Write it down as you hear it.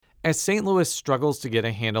As St. Louis struggles to get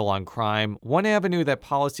a handle on crime, one avenue that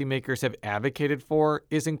policymakers have advocated for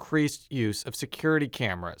is increased use of security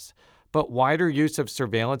cameras. But wider use of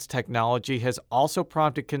surveillance technology has also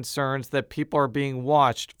prompted concerns that people are being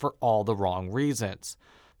watched for all the wrong reasons.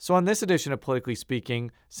 So on this edition of Politically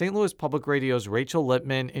Speaking, St. Louis Public Radio's Rachel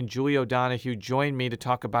Lippman and Julie O'Donoghue join me to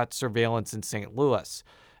talk about surveillance in St. Louis.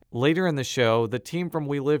 Later in the show, the team from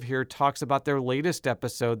We Live Here talks about their latest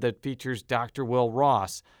episode that features Dr. Will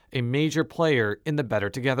Ross, a major player in the Better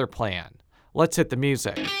Together plan. Let's hit the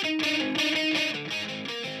music.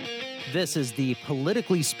 This is the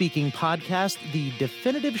Politically Speaking podcast, the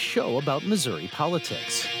definitive show about Missouri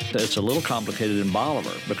politics. It's a little complicated in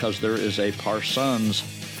Bolivar because there is a Parsons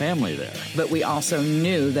family there. But we also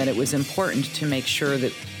knew that it was important to make sure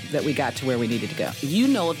that we got to where we needed to go. You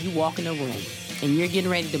know, if you walk in a room and you're getting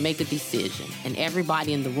ready to make a decision and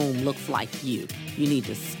everybody in the room looks like you need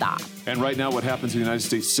to stop. And right now what happens in the United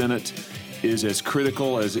States Senate is as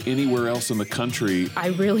critical as anywhere else in the country. I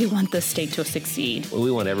really want the state to succeed. Well, we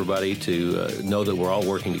want everybody to know that we're all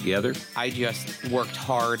working together. I just worked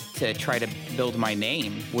hard to try to build my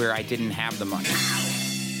name where I didn't have the money.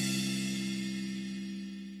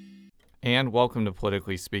 And welcome to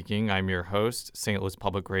Politically Speaking. I'm your host, St. Louis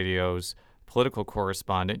Public Radio's political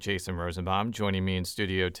correspondent, Jason Rosenbaum. Joining me in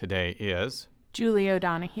studio today is Julie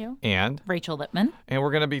O'Donoghue. And Rachel Lippman. And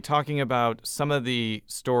we're going to be talking about some of the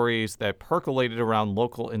stories that percolated around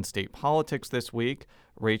local and state politics this week.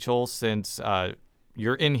 Rachel, since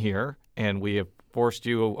you're in here and we have forced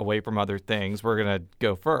you away from other things, we're going to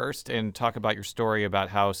go first and talk about your story about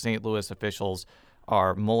how St. Louis officials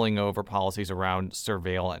are mulling over policies around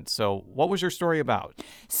surveillance. So what was your story about?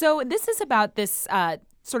 So this is about this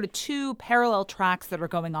sort of two parallel tracks that are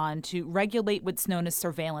going on to regulate what's known as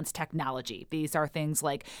surveillance technology. These are things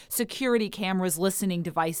like security cameras, listening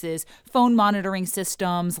devices, phone monitoring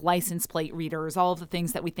systems, license plate readers, all of the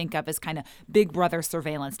things that we think of as kind of big brother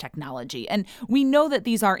surveillance technology. And we know that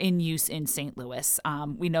these are in use in St. Louis.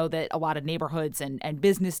 We know that a lot of neighborhoods and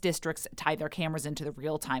business districts tie their cameras into the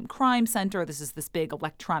real-time crime center. This is this big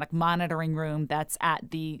electronic monitoring room that's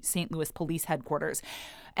at the St. Louis Police Headquarters.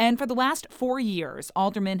 And for the last 4 years,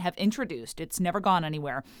 aldermen have introduced, it's never gone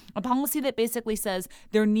anywhere, a policy that basically says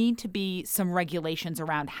there need to be some regulations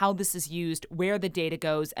around how this is used, where the data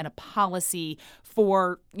goes, and a policy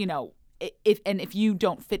for, if you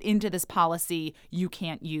don't fit into this policy, you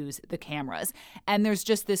can't use the cameras. And there's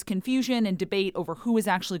just this confusion and debate over who is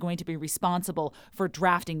actually going to be responsible for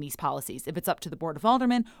drafting these policies, if it's up to the Board of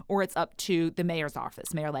Aldermen or it's up to the mayor's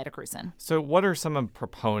office, Mayor Lyda Krewson. So what are some of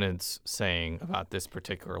proponents saying about this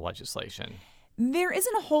particular legislation? There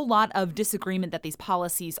isn't a whole lot of disagreement that these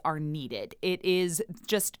policies are needed. It is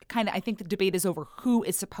just kind of, I think the debate is over who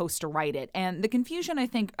is supposed to write it. And the confusion, I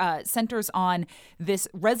think, centers on this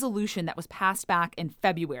resolution that was passed back in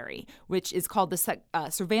February, which is called the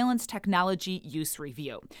Surveillance Technology Use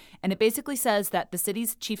Review. And it basically says that the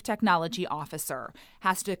city's chief technology officer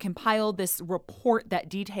has to compile this report that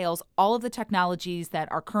details all of the technologies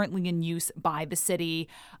that are currently in use by the city,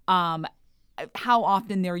 how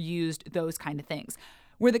often they're used, those kind of things.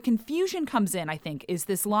 Where the confusion comes in, I think, is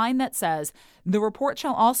this line that says, the report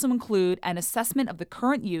shall also include an assessment of the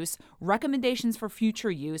current use, recommendations for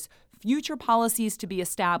future use, future policies to be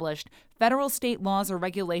established, federal, state laws or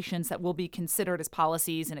regulations that will be considered as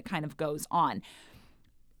policies, and it kind of goes on.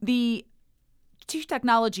 The chief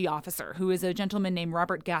technology officer, who is a gentleman named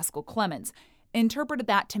Robert Gaskell Clemens, interpreted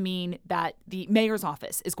that to mean that the mayor's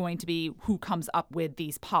office is going to be who comes up with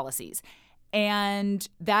these policies. And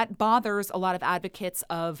that bothers a lot of advocates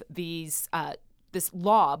of these this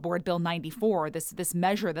law, Board Bill 94, this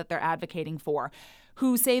measure that they're advocating for,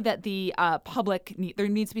 who say that the there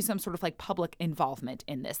needs to be some sort of like public involvement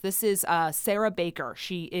in this. This is Sarah Baker.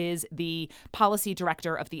 She is the policy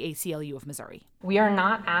director of the ACLU of Missouri. We are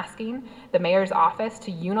not asking the mayor's office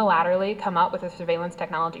to unilaterally come up with a surveillance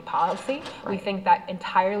technology policy. Right. We think that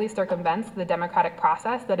entirely circumvents the democratic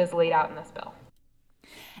process that is laid out in this bill.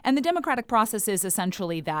 And the democratic process is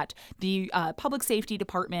essentially that the public safety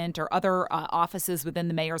department or other offices within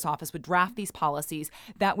the mayor's office would draft these policies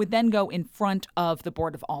that would then go in front of the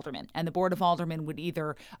Board of Aldermen. And the Board of Aldermen would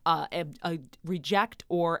either reject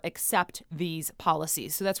or accept these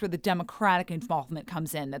policies. So that's where the democratic involvement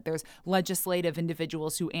comes in, that there's legislative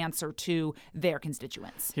individuals who answer to their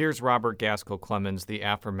constituents. Here's Robert Gaskell Clemens, the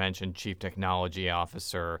aforementioned chief technology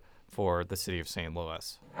officer for the city of St.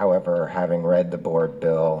 Louis. However, having read the board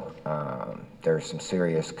bill, there's some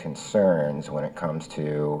serious concerns when it comes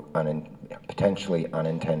to potentially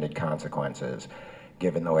unintended consequences,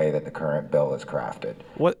 given the way that the current bill is crafted.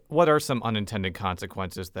 What What are some unintended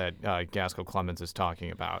consequences that Gaskell Clemons is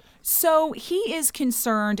talking about? So he is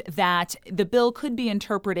concerned that the bill could be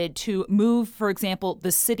interpreted to move, for example,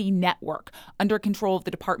 the city network under control of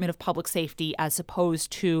the Department of Public Safety as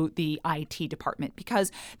opposed to the IT department,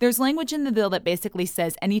 because there's language in the bill that basically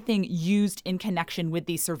says anything used in connection with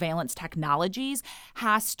these surveillance technologies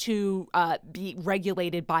has to be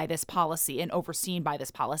regulated by this policy and overseen by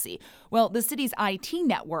this policy. Well, the city's IT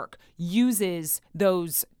network uses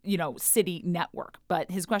those city network. But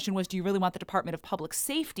his question was, do you really want the Department of Public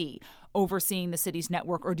Safety overseeing the city's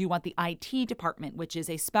network, or do you want the IT department, which is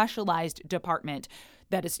a specialized department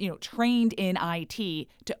that is, trained in IT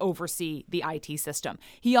to oversee the IT system?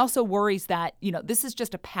 He also worries that, this is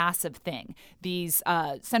just a passive thing. These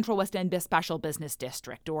Central West End Special Business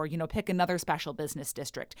District, or, pick another special business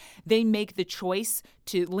district, they make the choice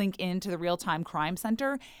to link into the Real-Time Crime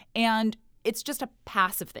Center, and it's just a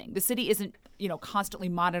passive thing. The city isn't, constantly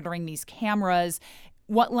monitoring these cameras.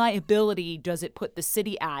 What liability does it put the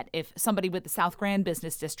city at if somebody with the South Grand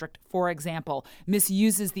Business District, for example,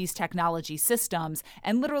 misuses these technology systems,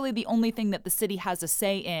 and literally the only thing that the city has a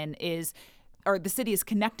say in is, or the city is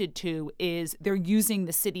connected to, is they're using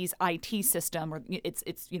the city's IT system or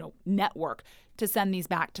its network to send these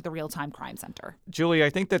back to the Real-Time Crime Center. Julie, I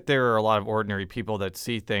think that there are a lot of ordinary people that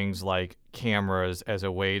see things like cameras as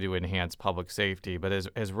a way to enhance public safety. But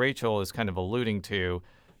as Rachel is kind of alluding to,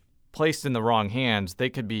 placed in the wrong hands, they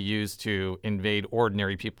could be used to invade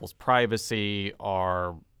ordinary people's privacy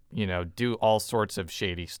or, do all sorts of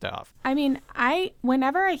shady stuff. I mean,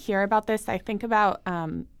 whenever I hear about this, I think about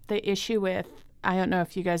the issue with, I don't know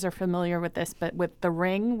if you guys are familiar with this, but with the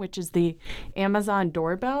Ring, which is the Amazon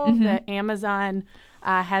doorbell that Amazon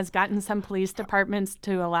has gotten some police departments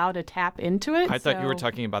to allow to tap into it. I thought you were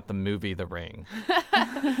talking about the movie The Ring.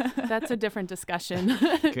 That's a different discussion,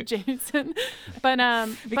 Jason. But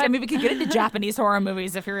we could get into Japanese horror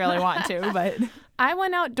movies if you really want to. But I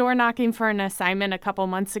went out door knocking for an assignment a couple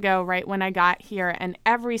months ago, right when I got here, and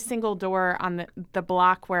every single door on the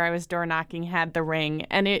block where I was door knocking had the Ring.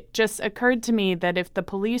 And it just occurred to me that if the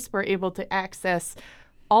police were able to access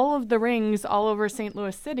all of the rings all over St.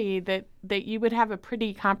 Louis City, that you would have a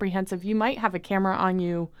pretty comprehensive, you might have a camera on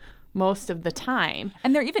you most of the time.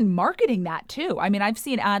 And they're even marketing that too. I mean, I've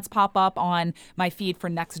seen ads pop up on my feed for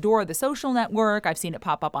Nextdoor, the social network. I've seen it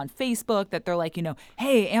pop up on Facebook that they're like,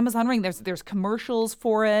 hey, Amazon Ring, there's commercials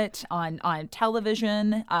for it on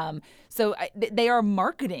television. So they are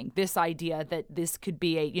marketing this idea that this could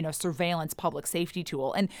be a surveillance public safety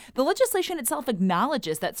tool. And the legislation itself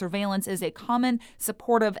acknowledges that surveillance is a common,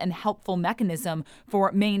 supportive, and helpful mechanism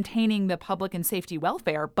for maintaining the public and safety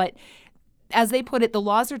welfare. But as they put it, the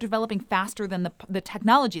laws are developing faster than the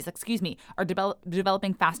technologies, are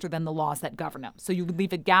developing faster than the laws that govern them. So you would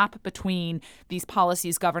leave a gap between these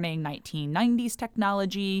policies governing 1990s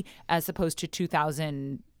technology as opposed to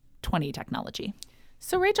 2020 technology.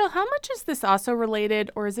 So, Rachel, how much is this also related,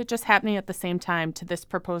 or is it just happening at the same time to this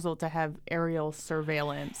proposal to have aerial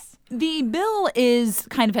surveillance? The bill has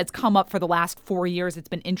come up for the last 4 years. It's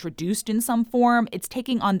been introduced in some form. It's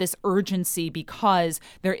taking on this urgency because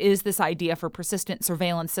there is this idea for persistent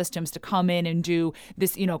surveillance systems to come in and do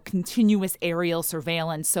this, continuous aerial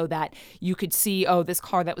surveillance so that you could see, this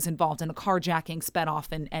car that was involved in a carjacking sped off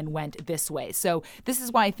and went this way. So this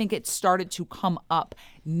is why I think it started to come up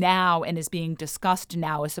now and is being discussed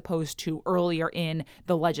now as opposed to earlier in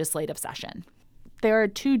the legislative session. There are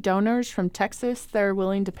 2 donors from Texas that are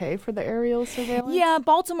willing to pay for the aerial surveillance? Yeah,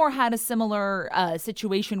 Baltimore had a similar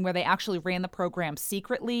situation where they actually ran the program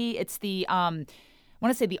secretly. It's the, I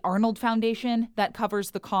want to say the Arnold Foundation that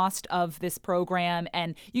covers the cost of this program.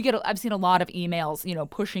 And I've seen a lot of emails,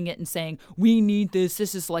 pushing it and saying, we need this.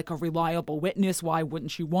 This is like a reliable witness. Why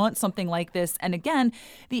wouldn't you want something like this? And again,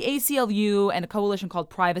 the ACLU and a coalition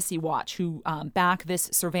called Privacy Watch, who back this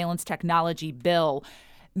surveillance technology bill,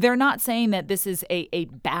 they're not saying that this is a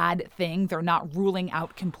bad thing. They're not ruling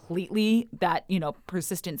out completely that,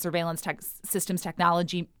 persistent surveillance systems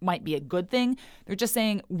technology might be a good thing. They're just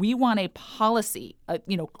saying we want a policy,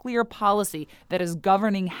 clear policy that is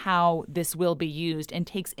governing how this will be used and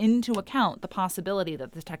takes into account the possibility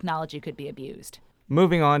that the technology could be abused.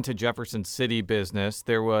 Moving on to Jefferson City business,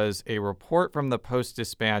 there was a report from the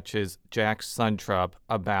Post-Dispatch's Jack Suntrup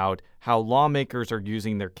about how lawmakers are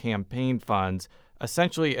using their campaign funds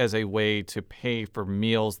essentially as a way to pay for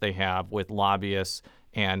meals they have with lobbyists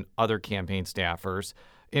and other campaign staffers.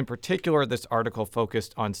 In particular, this article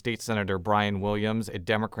focused on State Senator Brian Williams, a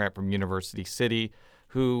Democrat from University City,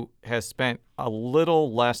 who has spent a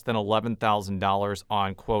little less than $11,000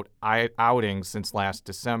 on, quote, outings since last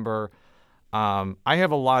December. I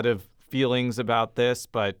have a lot of feelings about this,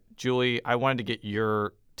 but Julie, I wanted to get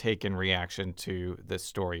your take and reaction to this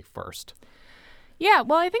story first. Yeah,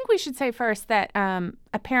 well, I think we should say first that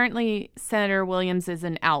apparently Senator Williams is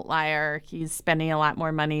an outlier. He's spending a lot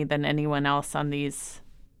more money than anyone else on these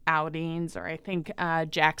outings, or I think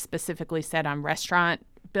Jack specifically said on restaurant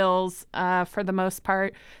bills for the most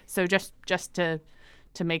part. So just to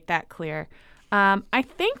make that clear. I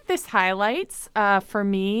think this highlights for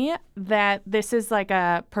me that this is like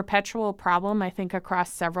a perpetual problem, I think,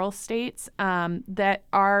 across several states, that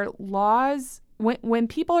our laws, when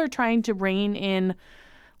people are trying to rein in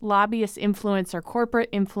lobbyist influence or corporate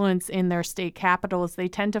influence in their state capitals, they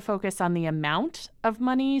tend to focus on the amount of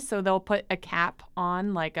money. So they'll put a cap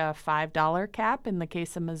on, like a $5 cap in the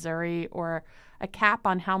case of Missouri, or a cap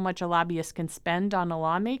on how much a lobbyist can spend on a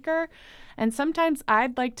lawmaker. And sometimes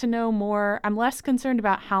I'd like to know more. I'm less concerned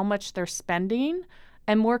about how much they're spending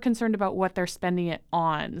and more concerned about what they're spending it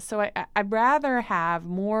on. So I'd rather have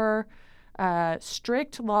more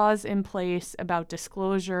strict laws in place about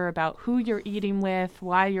disclosure, about who you're eating with,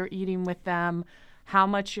 why you're eating with them, how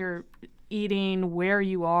much you're eating, where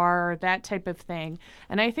you are, that type of thing.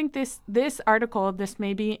 And I think this article, this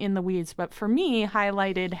may be in the weeds, but for me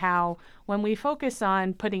highlighted how when we focus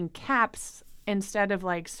on putting caps instead of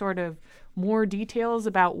like sort of more details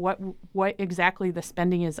about what exactly the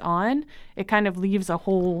spending is on, it kind of leaves a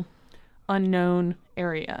whole unknown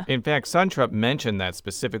area. In fact, Suntrup mentioned that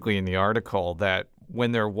specifically in the article, that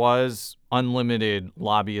when there was unlimited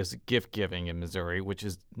lobbyist gift giving in Missouri, which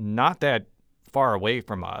is not that far away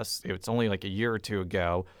from us, it's only like a year or two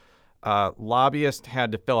ago, lobbyists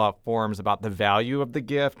had to fill out forms about the value of the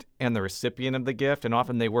gift and the recipient of the gift, and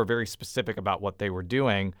often they were very specific about what they were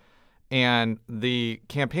doing. And the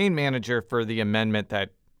campaign manager for the amendment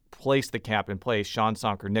that placed the cap in place, Sean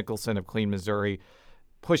Sonker Nicholson of Clean Missouri,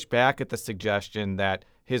 pushed back at the suggestion that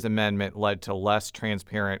his amendment led to less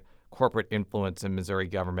transparent corporate influence in Missouri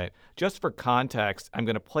government. Just for context, I'm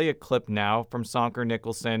going to play a clip now from Sonker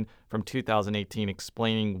Nicholson from 2018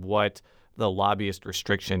 explaining what the lobbyist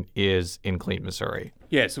restriction is in Clean Missouri.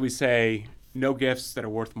 Yeah, so we say no gifts that are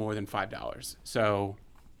worth more than $5. So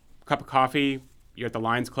a cup of coffee, you're at the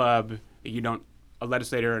Lions Club, a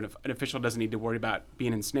legislator and an official doesn't need to worry about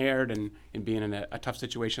being ensnared and being in a tough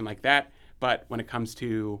situation like that. But when it comes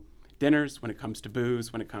to dinners, when it comes to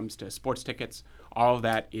booze, when it comes to sports tickets, all of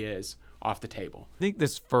that is off the table. I think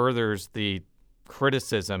this furthers the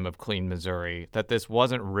criticism of Clean Missouri, that this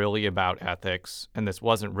wasn't really about ethics and this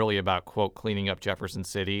wasn't really about, quote, cleaning up Jefferson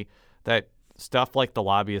City, that stuff like the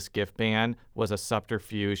lobbyist gift ban was a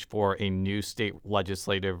subterfuge for a new state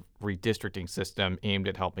legislative redistricting system aimed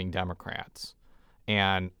at helping Democrats.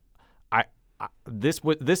 And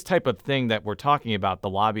this type of thing that we're talking about, the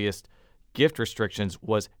lobbyist gift restrictions,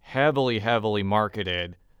 was heavily, heavily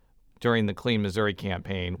marketed during the Clean Missouri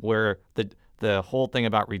campaign, where the whole thing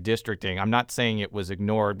about redistricting, I'm not saying it was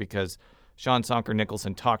ignored because Sean Sonker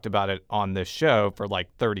Nicholson talked about it on this show for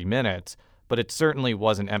like 30 minutes, but it certainly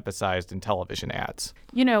wasn't emphasized in television ads.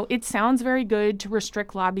 You know, it sounds very good to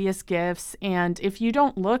restrict lobbyist gifts, and if you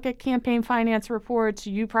don't look at campaign finance reports,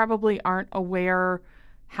 you probably aren't aware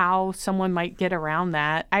how someone might get around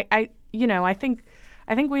that. I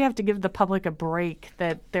think we have to give the public a break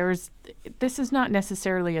that this is not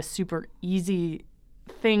necessarily a super easy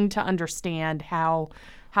thing to understand how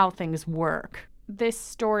things work. This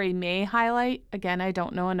story may highlight, again, I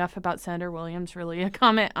don't know enough about Senator Williams really to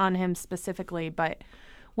comment on him specifically, but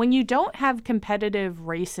when you don't have competitive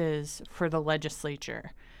races for the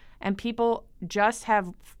legislature and people just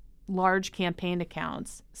have large campaign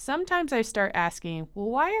accounts, sometimes I start asking, well,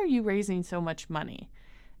 why are you raising so much money?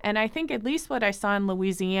 And I think at least what I saw in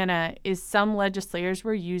Louisiana is some legislators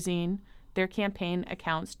were using their campaign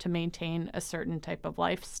accounts to maintain a certain type of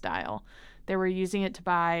lifestyle. They were using it to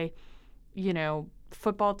buy,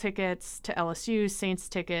 football tickets to LSU, Saints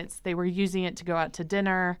tickets. They were using it to go out to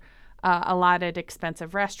dinner, a lot at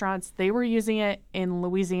expensive restaurants. They were using it in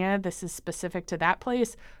Louisiana, this is specific to that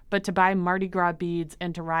place, but to buy Mardi Gras beads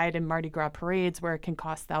and to ride in Mardi Gras parades where it can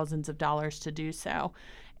cost thousands of dollars to do so.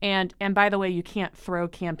 And by the way, you can't throw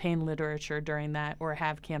campaign literature during that or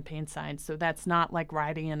have campaign signs. So that's not like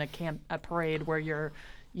riding in a parade where you're,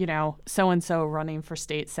 so-and-so running for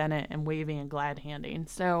state senate and waving and glad handing.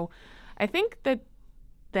 So I think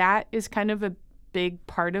that is kind of a big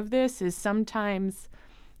part of this, is sometimes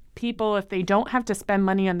people, if they don't have to spend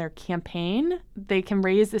money on their campaign, they can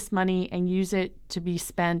raise this money and use it to be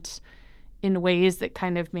spent in ways that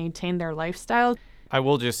kind of maintain their lifestyle. I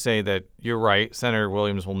will just say that you're right. Senator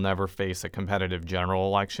Williams will never face a competitive general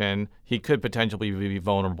election. He could potentially be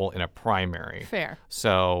vulnerable in a primary. Fair.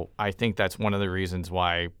 So I think that's one of the reasons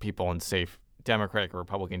why people in safe Democratic or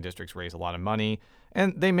Republican districts raise a lot of money.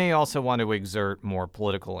 And they may also want to exert more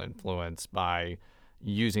political influence by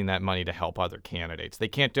using that money to help other candidates. They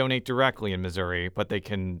can't donate directly in Missouri, but they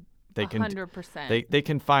can 100%. They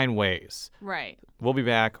can find ways. Right. We'll be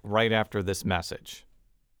back right after this message.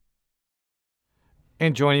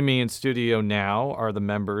 And joining me in studio now are the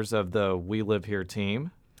members of the We Live Here team.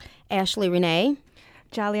 Ashley Renee.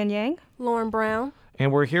 Jalian Yang. Lauren Brown.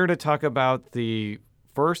 And we're here to talk about the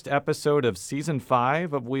first episode of Season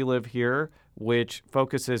 5 of We Live Here, which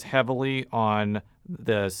focuses heavily on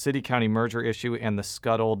the city-county merger issue and the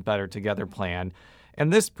scuttled Better Together plan.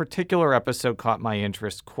 And this particular episode caught my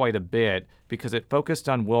interest quite a bit because it focused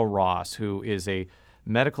on Will Ross, who is a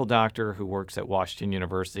medical doctor who works at Washington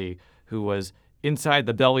University, who was inside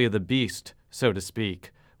the belly of the beast, so to speak,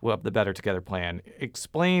 of the Better Together plan.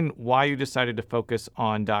 Explain why you decided to focus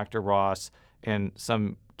on Dr. Ross and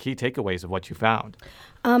some key takeaways of what you found.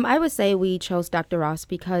 I would say we chose Dr. Ross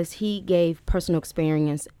because he gave personal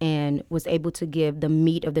experience and was able to give the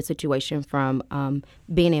meat of the situation from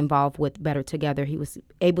being involved with Better Together. He was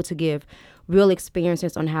able to give real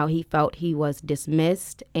experiences on how he felt he was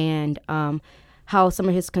dismissed and how some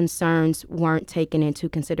of his concerns weren't taken into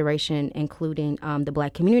consideration, including the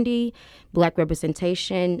Black community, Black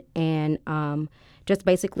representation, and just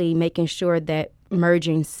basically making sure that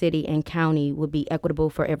merging city and county would be equitable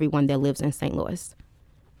for everyone that lives in St. Louis.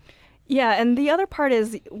 Yeah, and the other part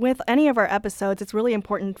is with any of our episodes, it's really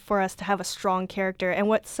important for us to have a strong character. And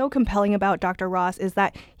what's so compelling about Dr. Ross is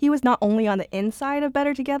that he was not only on the inside of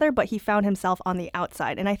Better Together, but he found himself on the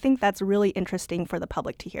outside. And I think that's really interesting for the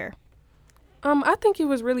public to hear. I think it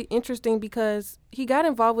was really interesting because he got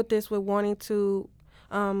involved with this with wanting to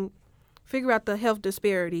figure out the health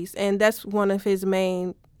disparities, and that's one of his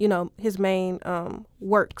main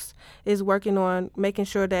works is working on making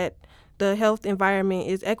sure that the health environment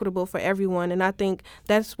is equitable for everyone. And I think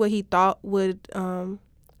that's what he thought would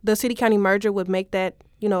the city-county merger would make that,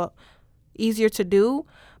 easier to do.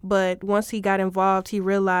 But once he got involved, he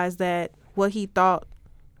realized that what he thought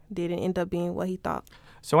didn't end up being what he thought.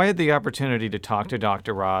 So I had the opportunity to talk to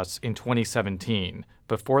Dr. Ross in 2017,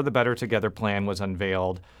 before the Better Together plan was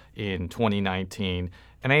unveiled in 2019.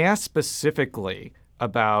 And I asked specifically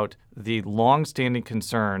about the longstanding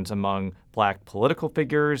concerns among Black political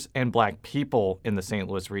figures and Black people in the St.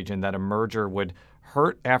 Louis region that a merger would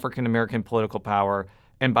hurt African-American political power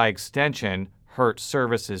and, by extension, hurt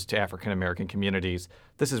services to African-American communities.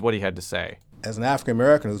 This is what he had to say. As an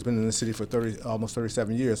African-American who's been in the city for almost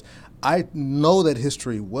 37 years, I know that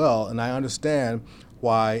history well, and I understand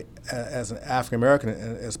why, as an African-American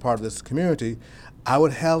and as part of this community, I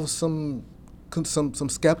would have some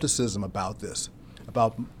skepticism about this,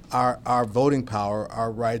 about our voting power,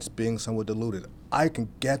 our rights being somewhat diluted. I can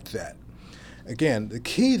get that. Again, the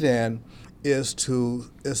key then is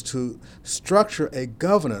to structure a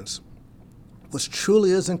governance which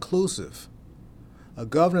truly is inclusive. A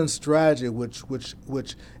governance strategy which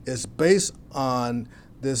is based on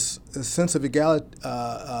this sense of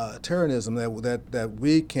egalitarianism that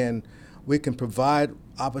we can provide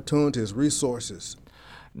opportunities, resources.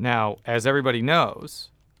 Now, as everybody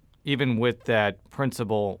knows, even with that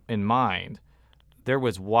principle in mind, there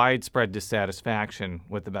was widespread dissatisfaction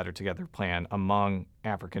with the Better Together plan among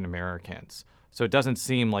African Americans. So it doesn't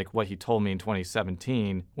seem like what he told me in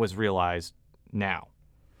 2017 was realized now.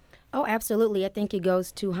 Oh, absolutely. I think it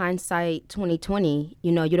goes to hindsight 2020.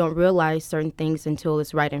 You don't realize certain things until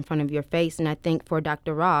it's right in front of your face. And I think for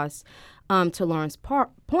Dr. Ross, to Lauren's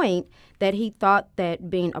point, that he thought that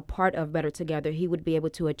being a part of Better Together, he would be able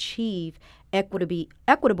to achieve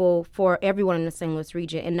equitable for everyone in the St. Louis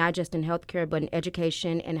region, and not just in healthcare, but in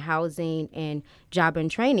education and housing and job and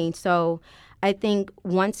training. So I think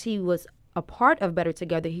once he was a part of Better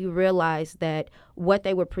Together, he realized that what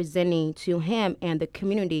they were presenting to him and the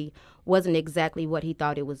community wasn't exactly what he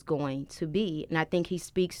thought it was going to be. And I think he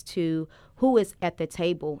speaks to who is at the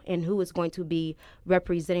table and who is going to be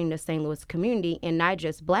representing the St. Louis community, and not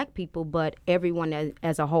just Black people, but everyone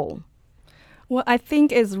as a whole. What I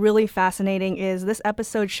think is really fascinating is this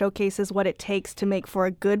episode showcases what it takes to make for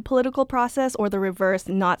a good political process, or the reverse,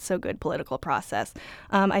 not so good political process.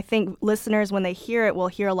 I think listeners, when they hear it, will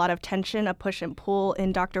hear a lot of tension, a push and pull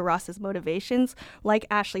in Dr. Ross's motivations. Like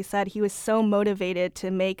Ashley said, he was so motivated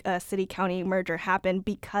to make a city-county merger happen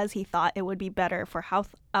because he thought it would be better for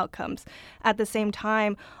health outcomes. At the same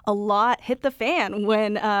time, a lot hit the fan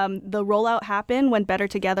when the rollout happened, when Better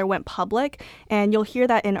Together went public, and you'll hear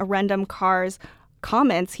that in Arendam Carr's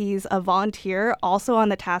comments. He's a volunteer, also on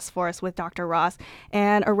the task force with Dr. Ross.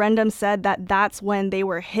 And Arendam said that that's when they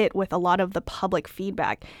were hit with a lot of the public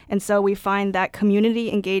feedback. And so we find that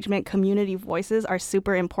community engagement, community voices are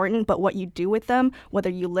super important, but what you do with them, whether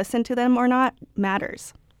you listen to them or not,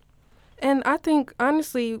 matters. And I think,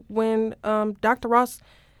 honestly, when Dr. Ross,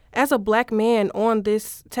 as a black man on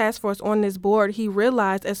this task force, on this board, he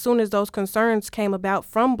realized as soon as those concerns came about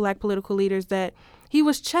from black political leaders that he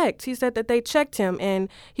was checked. He said that they checked him, and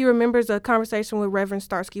he remembers a conversation with Reverend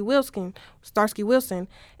Starsky Wilson.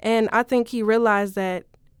 And I think he realized that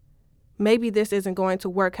maybe this isn't going to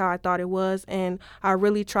work how I thought it was. And I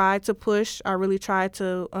really tried to push. I really tried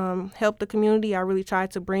to help the community. I really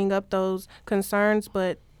tried to bring up those concerns,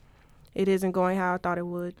 but it isn't going how I thought it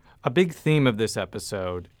would. A big theme of this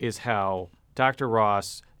episode is how Dr.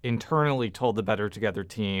 Ross internally told the Better Together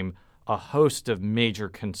team a host of major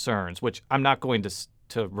concerns, which I'm not going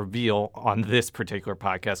to reveal on this particular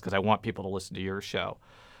podcast because I want people to listen to your show.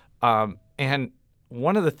 And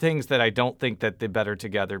one of the things that I don't think that the Better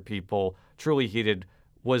Together people truly heeded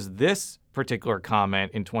was this particular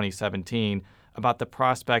comment in 2017 about the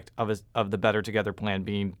prospect of the Better Together plan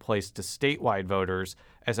being placed to statewide voters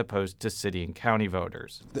as opposed to city and county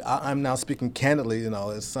voters. I'm now speaking candidly,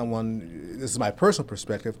 as someone, this is my personal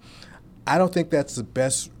perspective. I don't think that's the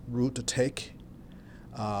best route to take,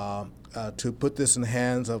 to put this in the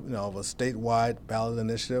hands of, of a statewide ballot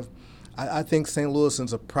initiative. I think St.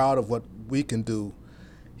 Louisans are proud of what we can do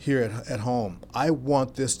here at home. I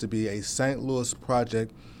want this to be a St. Louis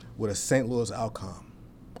project with a St. Louis outcome.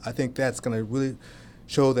 I think that's going to really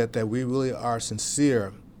show that we really are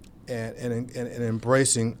sincere and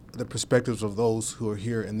embracing the perspectives of those who are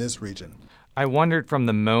here in this region. I wondered from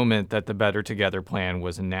the moment that the Better Together plan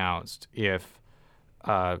was announced if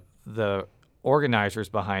the organizers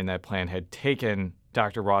behind that plan had taken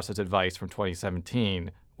Dr. Ross's advice from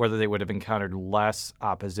 2017, whether they would have encountered less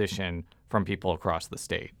opposition from people across the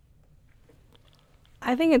state.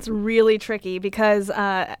 I think it's really tricky because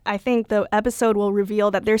I think the episode will reveal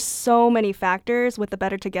that there's so many factors with the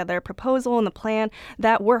Better Together proposal and the plan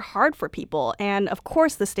that were hard for people. And of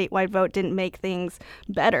course, the statewide vote didn't make things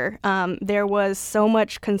better. There was so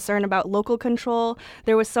much concern about local control.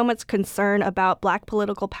 There was so much concern about Black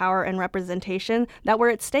political power and representation that were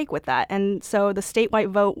at stake with that. And so the statewide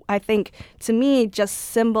vote, I think, to me, just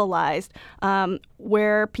symbolized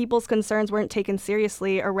where people's concerns weren't taken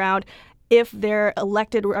seriously around if their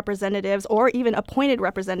elected representatives or even appointed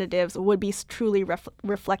representatives would be truly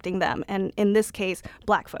reflecting them, and in this case,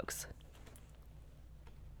 Black folks.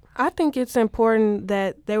 I think it's important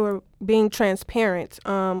that they were being transparent.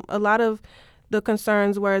 A lot of the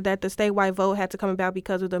concerns were that the statewide vote had to come about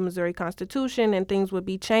because of the Missouri Constitution and things would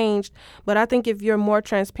be changed. But I think if you're more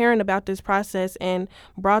transparent about this process and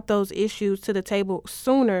brought those issues to the table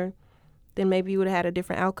sooner, then maybe you would have had a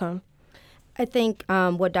different outcome. I think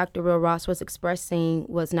what Dr. Will Ross was expressing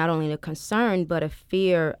was not only a concern, but a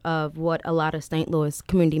fear of what a lot of St. Louis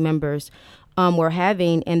community members were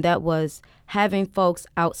having, and that was having folks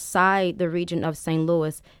outside the region of St.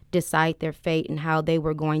 Louis decide their fate and how they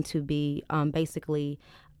were going to be basically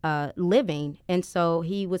living. And so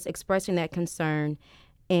he was expressing that concern,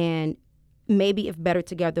 and maybe if Better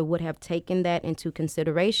Together would have taken that into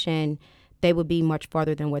consideration, they would be much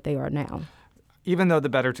farther than what they are now. Even though the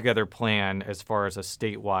Better Together plan, as far as a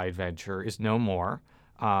statewide venture, is no more,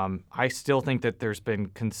 I still think that there's been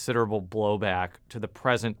considerable blowback to the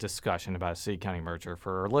present discussion about a city-county merger.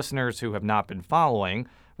 For our listeners who have not been following,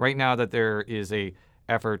 right now that there is a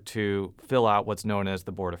effort to fill out what's known as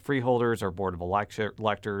the Board of Freeholders or Board of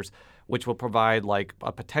Electors, which will provide like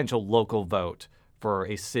a potential local vote for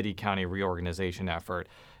a city-county reorganization effort.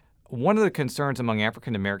 One of the concerns among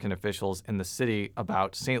African-American officials in the city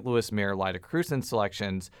about St. Louis Mayor Lyda Cruzan's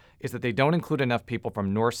selections is that they don't include enough people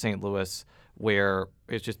from North St. Louis, where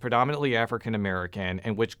it's just predominantly African-American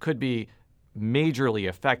and which could be majorly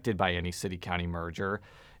affected by any city-county merger.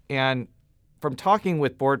 And from talking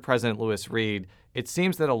with Board President Louis Reed, it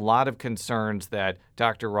seems that a lot of concerns that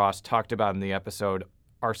Dr. Ross talked about in the episode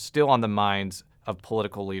are still on the minds of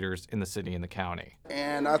political leaders in the city and the county.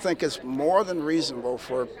 And I think it's more than reasonable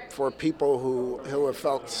for people who have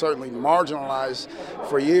felt certainly marginalized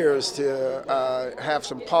for years to have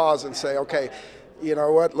some pause and say, okay, you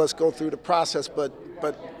know what, let's go through the process, but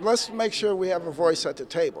let's make sure we have a voice at the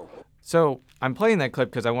table. So I'm playing that clip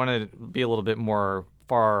because I want to be a little bit more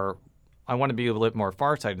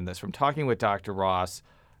farsighted in this. From talking with Dr. Ross,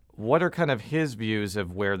 what are kind of his views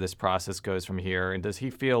of where this process goes from here? And does he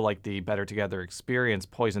feel like the Better Together experience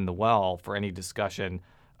poisoned the well for any discussion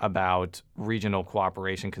about regional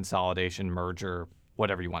cooperation, consolidation, merger,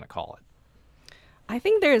 whatever you want to call it? I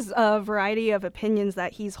think there's a variety of opinions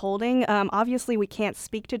that he's holding. Obviously, we can't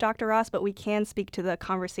speak to Dr. Ross, but we can speak to the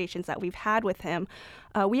conversations that we've had with him.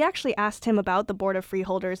 We actually asked him about the Board of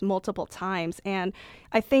Freeholders multiple times, and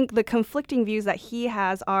I think the conflicting views that he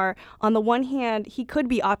has are, on the one hand, he could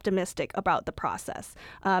be optimistic about the process,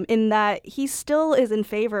 in that he still is in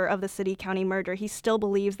favor of the city-county merger. He still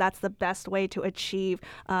believes that's the best way to achieve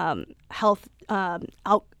health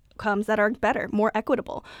outcomes that are better, more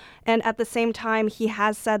equitable. And at the same time, he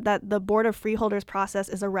has said that the Board of Freeholders process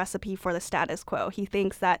is a recipe for the status quo. He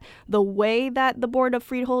thinks that the way that the Board of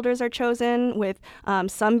Freeholders are chosen, with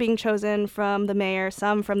some being chosen from the mayor,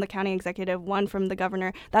 some from the county executive, one from the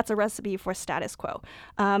governor, that's a recipe for status quo.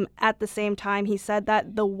 At the same time, he said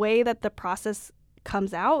that the way that the process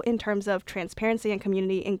comes out in terms of transparency and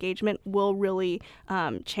community engagement will really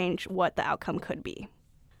change what the outcome could be.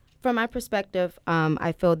 From my perspective,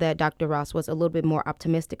 I feel that Dr. Ross was a little bit more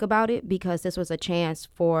optimistic about it because this was a chance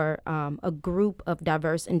for a group of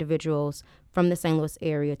diverse individuals from the St. Louis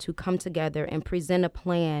area to come together and present a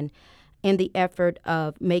plan in the effort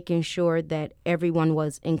of making sure that everyone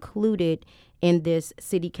was included in this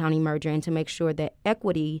city-county merger and to make sure that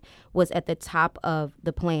equity was at the top of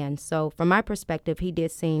the plan. So from my perspective, he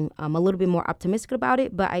did seem a little bit more optimistic about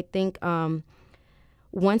it, but I think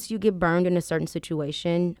once you get burned in a certain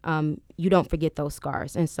situation, you don't forget those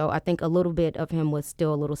scars. And so I think a little bit of him was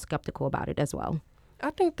still a little skeptical about it as well.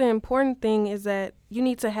 I think the important thing is that you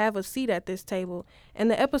need to have a seat at this table.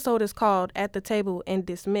 And the episode is called At the Table and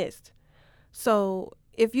Dismissed. So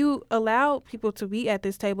if you allow people to be at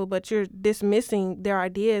this table, but you're dismissing their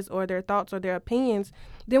ideas or their thoughts or their opinions,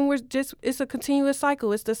 then it's a continuous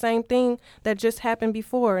cycle. It's the same thing that just happened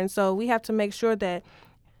before. And so we have to make sure that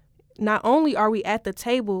not only are we at the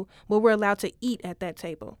table, but we're allowed to eat at that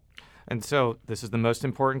table. And so this is the most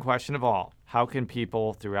important question of all. How can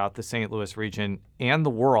people throughout the St. Louis region and the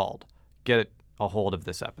world get a hold of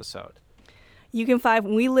this episode? You can find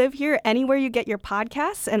We Live Here anywhere you get your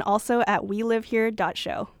podcasts and also at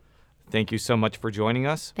welivehere.show. Thank you so much for joining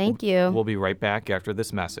us. Thank you. We'll be right back after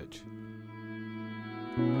this message.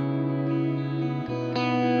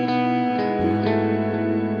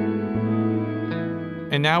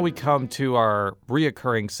 And now we come to our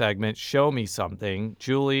reoccurring segment, Show Me Something.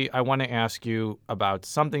 Julie, I want to ask you about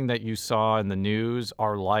something that you saw in the news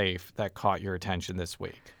or life that caught your attention this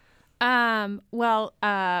week.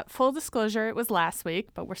 Full disclosure, it was last week,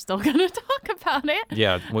 but we're still going to talk about it.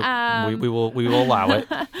 Yeah, we will allow it.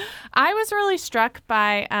 I was really struck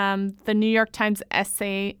by the New York Times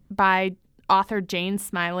essay by author Jane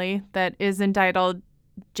Smiley that is entitled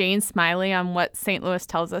Jane Smiley on What St. Louis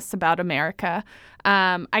Tells Us About America.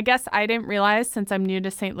 I guess I didn't realize, since I'm new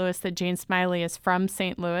to St. Louis, that Jane Smiley is from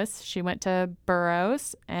St. Louis. She went to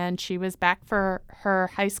Burroughs, and she was back for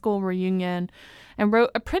her high school reunion and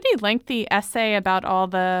wrote a pretty lengthy essay about all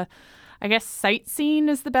the, I guess, sightseeing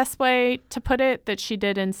is the best way to put it, that she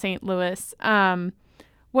did in St. Louis.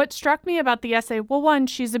 What struck me about the essay, well, one,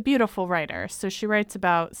 she's a beautiful writer. So she writes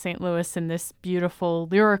about St. Louis in this beautiful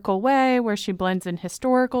lyrical way where she blends in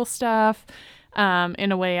historical stuff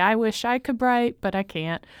in a way I wish I could write, but I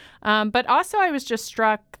can't. But also I was just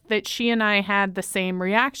struck that she and I had the same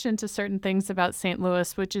reaction to certain things about St.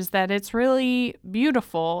 Louis, which is that it's really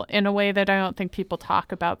beautiful in a way that I don't think people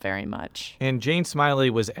talk about very much. And Jane Smiley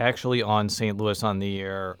was actually on St. Louis on the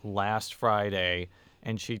Air last Friday,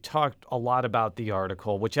 and she talked a lot about the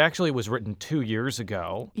article, which actually was written 2 years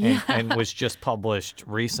ago and was just published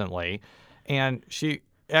recently. And she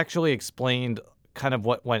actually explained kind of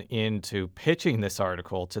what went into pitching this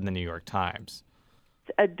article to the New York Times.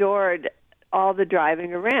 Adored all the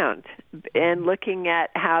driving around and looking at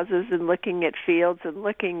houses and looking at fields and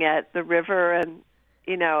looking at the river and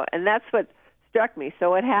that's what struck me. So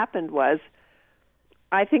what happened was,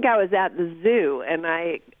 I think I was at the zoo and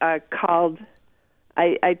I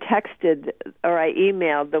texted or I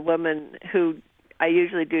emailed the woman who I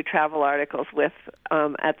usually do travel articles with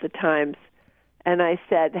at the Times, and I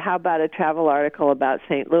said, how about a travel article about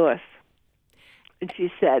St. Louis? And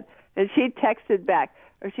she said, and she texted back,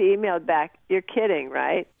 or she emailed back, you're kidding,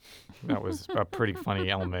 right? That was a pretty funny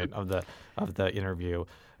element of the interview.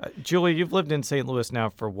 Julie, you've lived in St. Louis now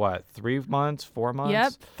for what, 3 months, 4 months?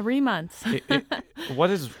 Yep, 3 months.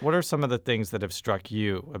 What are some of the things that have struck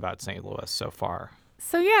you about St. Louis so far?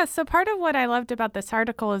 So part of what I loved about this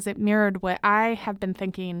article is it mirrored what I have been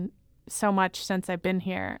thinking so much since I've been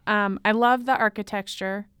here. I love the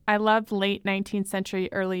architecture. I love late 19th century,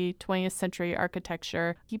 early 20th century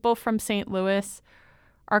architecture. People from St. Louis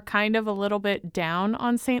are kind of a little bit down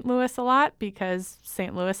on St. Louis a lot because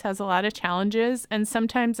St. Louis has a lot of challenges. And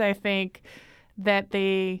sometimes I think that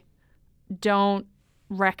they don't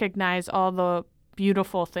recognize all the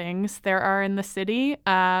beautiful things there are in the city,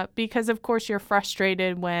 because of course you're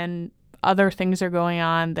frustrated when other things are going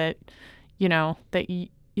on that,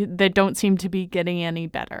 that don't seem to be getting any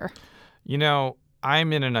better.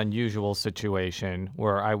 I'm in an unusual situation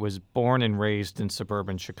where I was born and raised in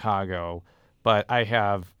suburban Chicago, but I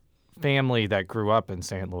have family that grew up in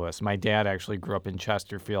St. Louis. My dad actually grew up in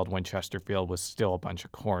Chesterfield when Chesterfield was still a bunch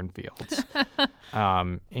of cornfields.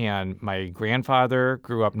 And my grandfather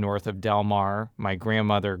grew up north of Del Mar. My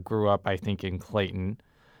grandmother grew up, I think, in Clayton.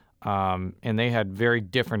 And they had very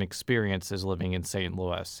different experiences living in St.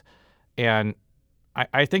 Louis. And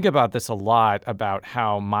I think about this a lot, about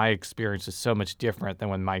how my experience is so much different than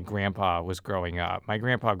when my grandpa was growing up. My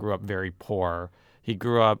grandpa grew up very poor. He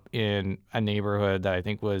grew up in a neighborhood that I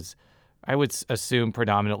think was, I would assume,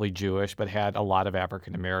 predominantly Jewish, but had a lot of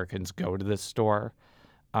African Americans go to this store.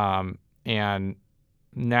 And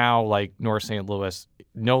now, like, North St. Louis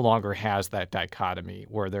no longer has that dichotomy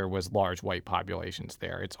where there was large white populations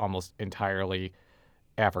there. It's almost entirely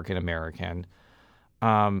African American.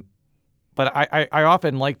 But I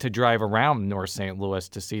often like to drive around North St. Louis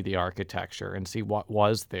to see the architecture and see what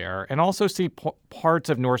was there, and also see parts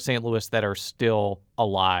of North St. Louis that are still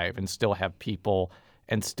alive and still have people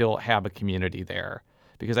and still have a community there.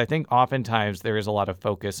 Because I think oftentimes there is a lot of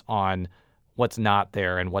focus on what's not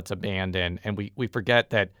there and what's abandoned, and we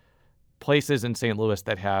forget that places in St. Louis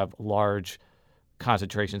that have large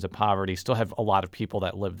concentrations of poverty still have a lot of people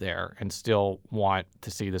that live there and still want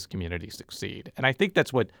to see this community succeed. And I think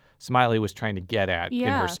that's what Smiley was trying to get at in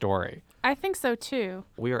her story. I think so too.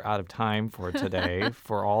 We are out of time for today.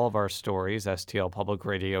 For all of our stories,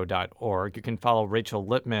 stlpublicradio.org. You can follow Rachel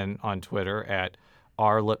Lippman on Twitter at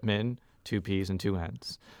rlippman, 2 P's and 2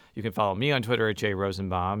 N's. You can follow me on Twitter at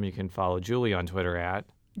jrosenbaum. You can follow Julie on Twitter at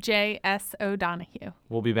JS O'Donoghue.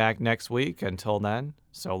 We'll be back next week. Until then,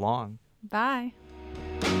 so long. Bye.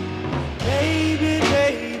 Baby,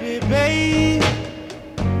 baby, baby,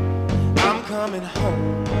 I'm coming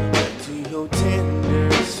home to your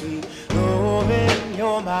tender, sweet loving.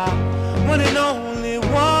 You're my one and only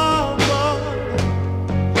one.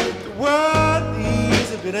 The world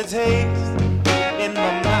leaves a bitter taste in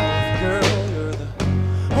my mouth, girl.